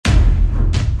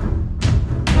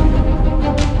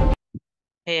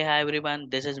Hey, hi everyone.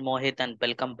 This is Mohit and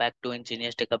welcome back to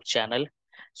Engineers Tech Up channel.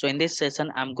 So in this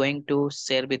session, I'm going to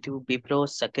share with you Wipro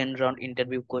second round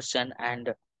interview question,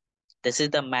 and this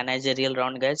is the managerial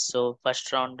round, guys. So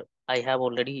first round, I have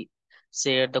already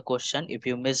shared the question. If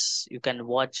you miss, you can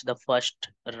watch the first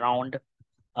round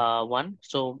one.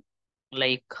 So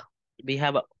like we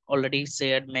have already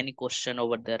shared many question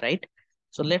over there, right?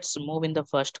 So let's move in the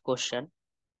first question.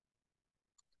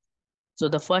 So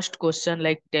the first question,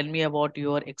 like, tell me about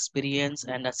your experience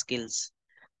and skills.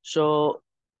 So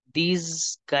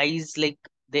these guys, like,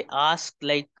 they ask,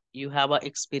 like, you have a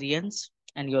experience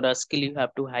and your skill you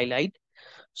have to highlight.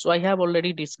 So I have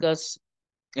already discussed,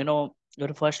 your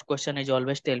first question is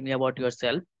always tell me about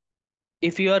yourself.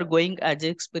 If you are going as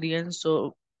experience,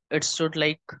 so it should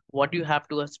like what you have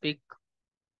to speak,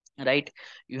 right?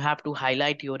 You have to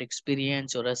highlight your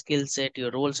experience, your skill set,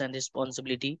 your roles and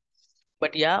responsibility.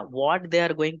 But yeah, what they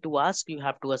are going to ask, you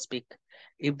have to speak.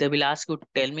 If they will ask you to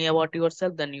tell me about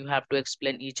yourself, then you have to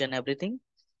explain each and everything,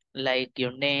 like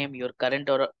your name, your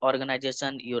current or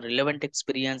organization, your relevant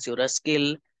experience, your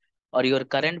skill, or your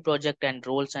current project and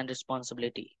roles and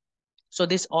responsibility. So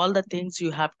this all the things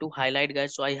you have to highlight,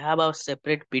 guys. So I have a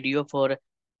separate video for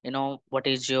what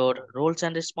is your roles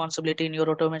and responsibility in your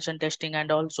automation testing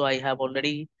and all. So I have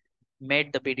already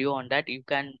made the video on that. You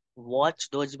can watch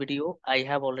those video. I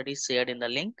have already shared in the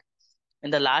link. In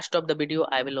the last of the video,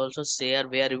 I will also share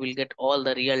where you will get all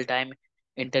the real time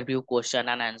interview question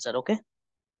and answer. Okay.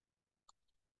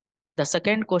 The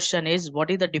second question is,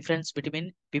 what is the difference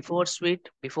between before suite,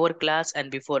 before class, and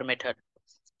before method?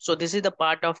 So this is the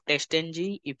part of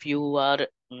TestNG. If you are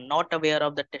not aware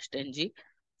of the TestNG,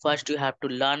 first you have to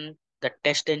learn the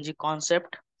TestNG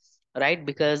concept, right?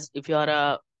 Because if you are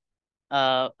a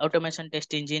automation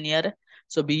test engineer,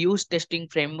 so we use testing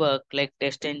framework like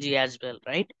TestNG as well,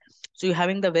 right? So you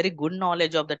having the very good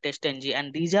knowledge of the TestNG,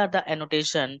 and these are the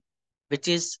annotation which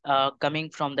is coming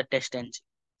from the TestNG.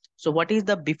 So what is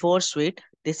the before suite?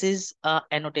 This is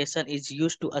annotation is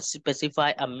used to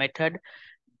specify a method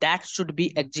that should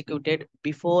be executed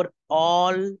before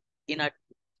all in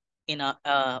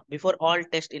a before all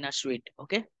test in a suite.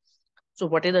 Okay. So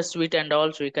what is the suite and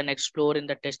all? So you can explore in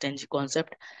the test ng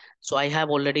concept. So I have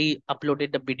already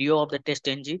uploaded the video of the test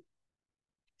ng.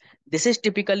 This is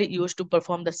typically used to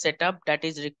perform the setup that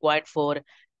is required for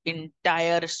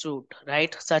entire suite,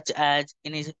 right? Such as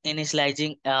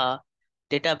initializing a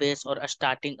database or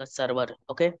starting a server.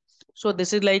 Okay. So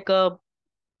this is like a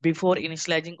before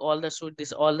initializing all the suite,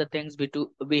 this all the things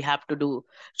we have to do.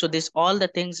 So this all the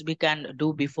things we can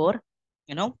do before,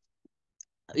 you know,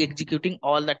 executing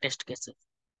all the test cases.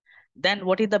 Then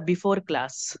what is the before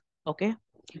class? Okay.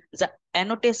 The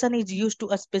annotation is used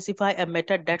to specify a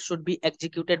method that should be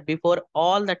executed before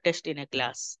all the test in a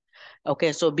class.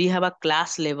 Okay, so we have a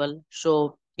class level,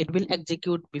 so it will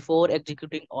execute before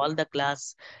executing all the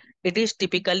class. It is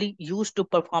typically used to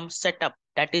perform setup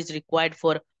that is required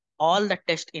for all the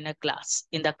test in a class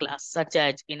in the class, such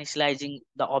as initializing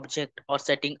the object or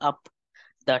setting up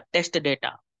the test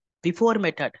data. Before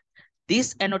method,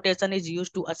 this annotation is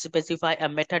used to specify a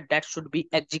method that should be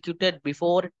executed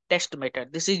before test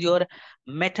method. This is your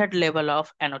method level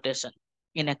of annotation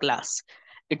in a class.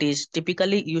 It is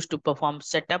typically used to perform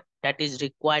setup that is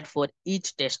required for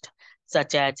each test,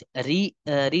 such as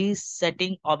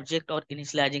resetting object or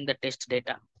initializing the test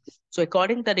data. So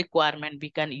according to the requirement,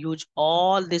 we can use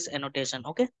all this annotation.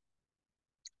 Okay.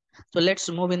 So let's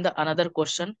move in the another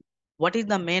question. What is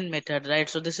the main method, right?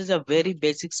 So this is a very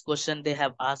basics question they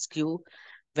have asked you.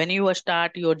 When you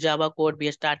start your Java code, we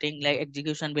are starting like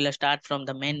execution will start from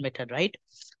the main method, right?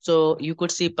 So you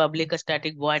could see public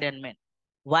static void and main.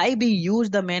 Why we use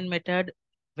the main method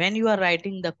when you are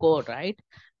writing the code, right?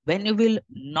 When you will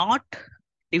not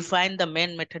define the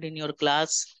main method in your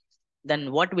class,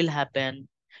 then what will happen?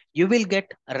 You will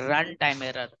get runtime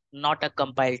error, not a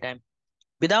compile time.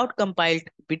 Without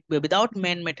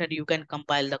main method you can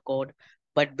compile the code,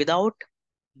 but without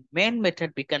main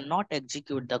method we cannot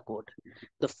execute the code.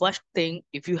 The first thing,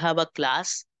 if you have a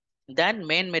class, then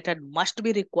main method must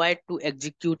be required to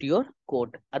execute your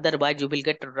code, otherwise you will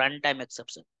get runtime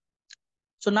exception.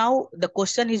 So now the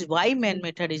question is why main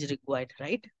method is required,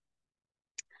 right?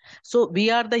 So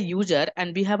we are the user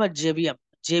and we have a JVM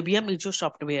is your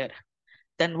software.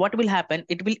 Then what will happen,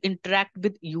 it will interact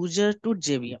with user to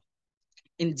JVM.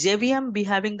 In JVM, we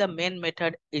having the main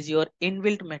method is your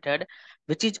inbuilt method,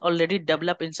 which is already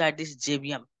developed inside this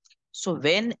JVM. So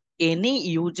when any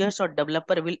users or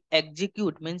developer will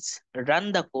execute, means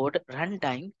run the code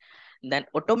runtime, then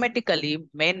automatically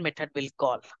main method will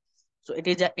call. So it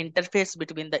is an interface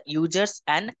between the users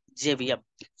and JVM.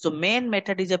 So main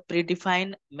method is a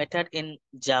predefined method in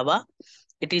Java.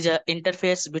 It is an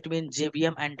interface between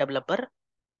JVM and developer.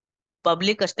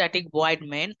 Public static void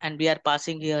main, and we are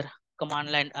passing here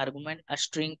command line argument, a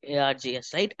string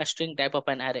args, right? A string type of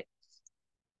an array.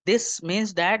 This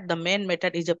means that the main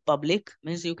method is a public,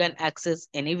 means you can access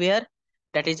anywhere,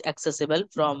 that is accessible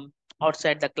from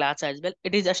outside the class as well.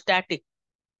 It is a static.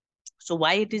 So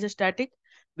why it is a static?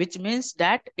 Which means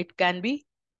that it can be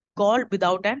called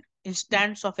without an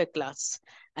instance of a class,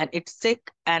 and it's take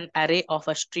an array of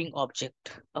a string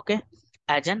object, okay,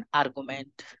 as an argument.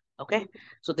 Okay,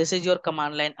 so this is your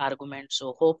command line argument.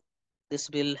 So hope this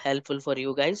will helpful for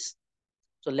you guys.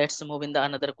 So let's move in the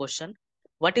another question.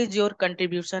 What is your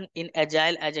contribution in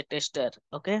Agile as a tester?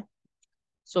 Okay,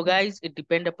 so guys, it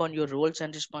depend upon your roles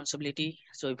and responsibility.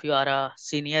 So if you are a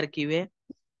senior QA,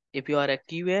 if you are a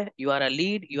QA, you are a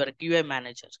lead, you are a QA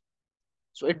manager.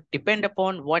 So it depend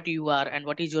upon what you are and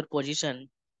what is your position.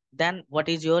 Then what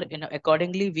is your,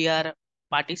 accordingly we are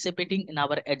participating in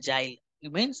our Agile.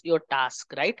 It means your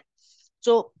task, right?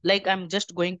 So like I'm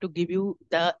just going to give you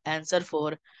the answer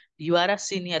for, you are a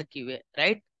senior QA,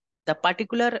 right? The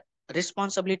particular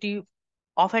responsibility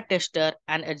of a tester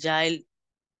and Agile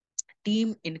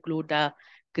team include the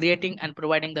creating and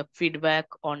providing the feedback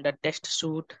on the test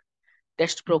suite,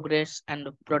 test progress, and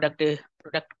product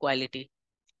quality.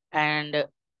 And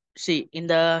see, in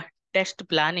the test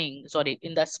planning, sorry,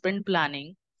 in the sprint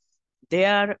planning, they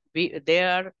are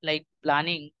like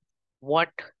planning what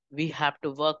we have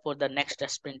to work for the next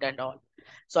sprint and all.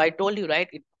 So I told you, right,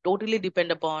 it totally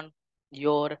depend upon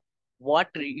your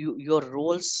your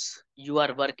roles you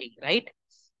are working, right?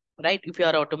 If you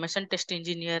are automation test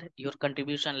engineer, your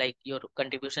contribution, like your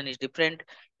contribution is different.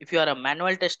 If you are a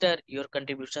manual tester, your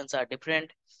contributions are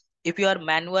different. If you are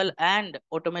manual and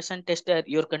automation tester,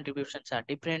 your contributions are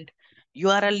different. You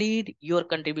are a lead, your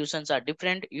contributions are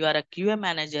different. You are a QA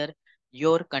manager,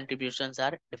 your contributions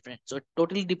are different. So it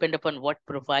totally depend upon what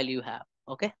profile you have.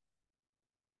 Okay,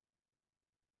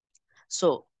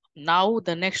 so now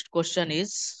the next question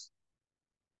is,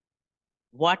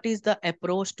 what is the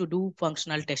approach to do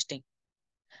functional testing?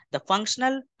 The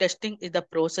functional testing is the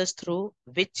process through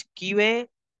which QA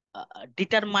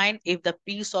determine if the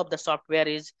piece of the software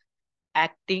is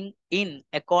acting in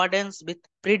accordance with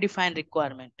predefined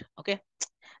requirement. Okay,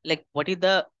 like what is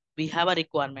the, we have a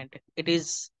requirement. It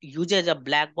is used as a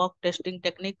black box testing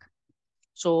technique.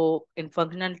 So in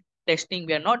functional testing,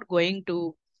 we are not going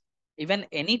to even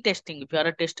any testing. If you are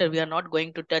a tester, we are not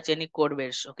going to touch any code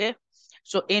base. Okay,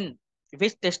 so in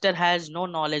which tester has no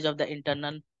knowledge of the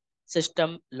internal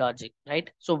system logic, right?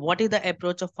 So what is the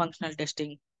approach of functional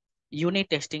testing? Unit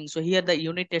testing. So here the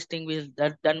unit testing is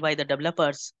done by the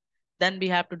developers. Then we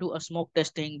have to do a smoke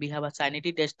testing, we have a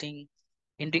sanity testing,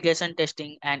 integration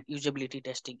testing, and usability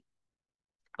testing.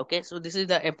 Okay, so this is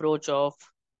the approach of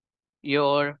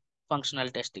your functional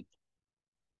testing.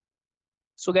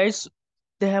 So guys,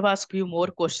 they have asked you more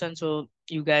questions, so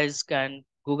you guys can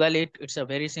Google it. It's a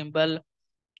very simple.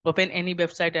 Open any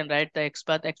website and write the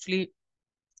expert. Actually,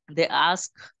 they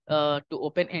ask to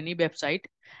open any website,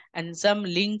 and some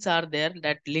links are there.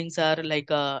 That links are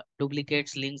like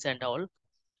duplicates links and all.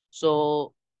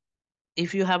 So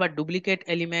if you have a duplicate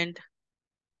element,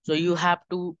 so you have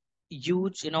to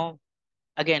use,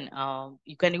 again,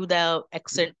 you can use the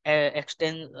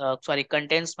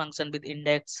contains function with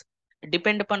index.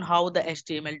 Depend upon how the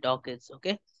HTML doc is.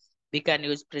 Okay, we can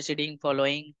use preceding,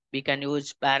 following, we can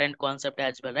use parent concept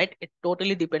as well, right? It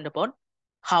totally depend upon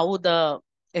how the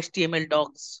HTML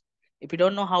docs. If you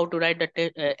don't know how to write the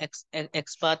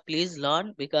XPath, please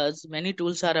learn, because many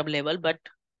tools are available. But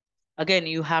again,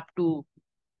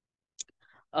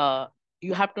 uh,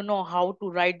 you have to know how to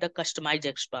write the customized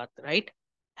XPath, right?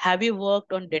 Have you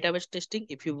worked on database testing?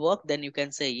 If you work, then you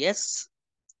can say yes,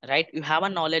 right? You have a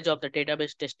knowledge of the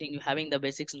database testing. You having the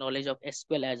basics knowledge of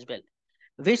SQL as well.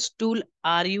 Which tool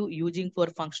are you using for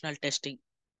functional testing?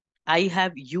 I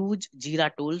have used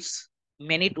Jira tools.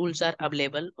 Many tools are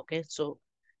available. Okay, so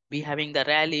we having the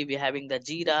Rally, we having the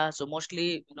Jira. So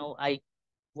mostly, I,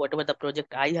 whatever the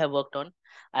project I have worked on,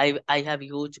 I have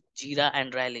used Jira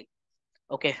and Rally.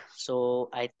 Okay, so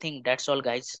I think that's all,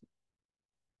 guys.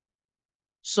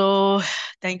 So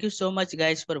thank you so much,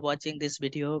 guys, for watching this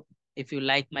video. If you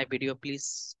like my video,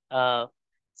 please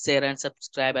share and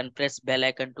subscribe and press bell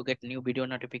icon to get new video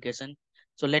notification.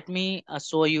 So let me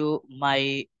show you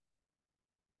my,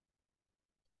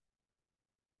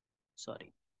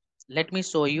 sorry, let me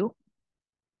show you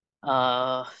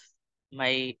uh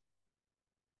my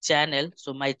channel.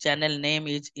 So my channel name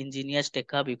is Engineers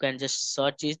Tech Hub. You can just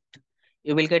search it.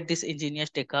 You will get this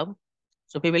Engineers Tech Hub.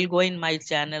 So we will go in my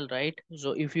channel, right?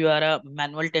 So if you are a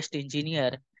manual test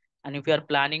engineer and if you are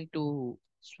planning to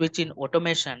switch in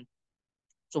automation,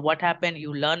 so what happened?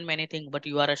 You learn many things, but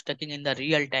you are stuck in the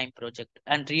real time project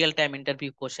and real time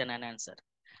interview question and answer,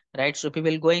 right? So if you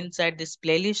will go inside this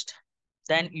playlist,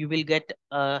 then you will get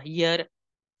here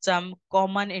some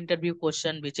common interview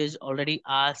question which is already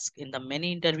asked in the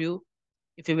many interview.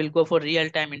 If you will go for real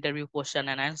time interview question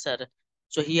and answer,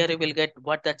 so here you will get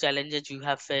what the challenges you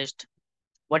have faced,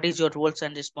 what is your roles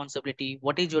and responsibility,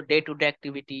 what is your day-to-day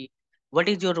activity, what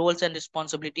is your roles and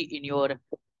responsibility in your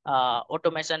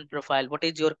automation profile, what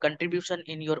is your contribution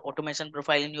in your automation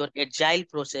profile in your agile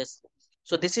process.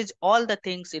 So this is all the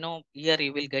things, here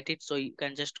you will get it. So you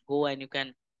can just go and you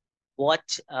can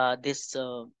watch this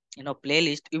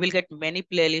playlist. You will get many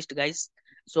playlist, guys.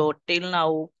 So till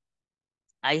now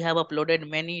I have uploaded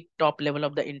many top level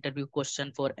of the interview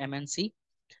question for MNC.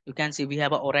 You can see we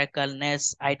have a Oracle,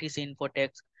 NES, ITC Infotech.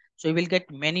 So you will get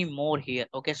many more here.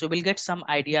 Okay, so we'll get some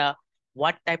idea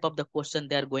what type of the question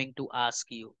they are going to ask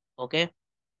you. Okay,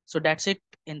 so that's it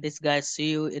in this, guys.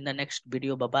 See you in the next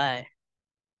video. Bye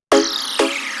bye.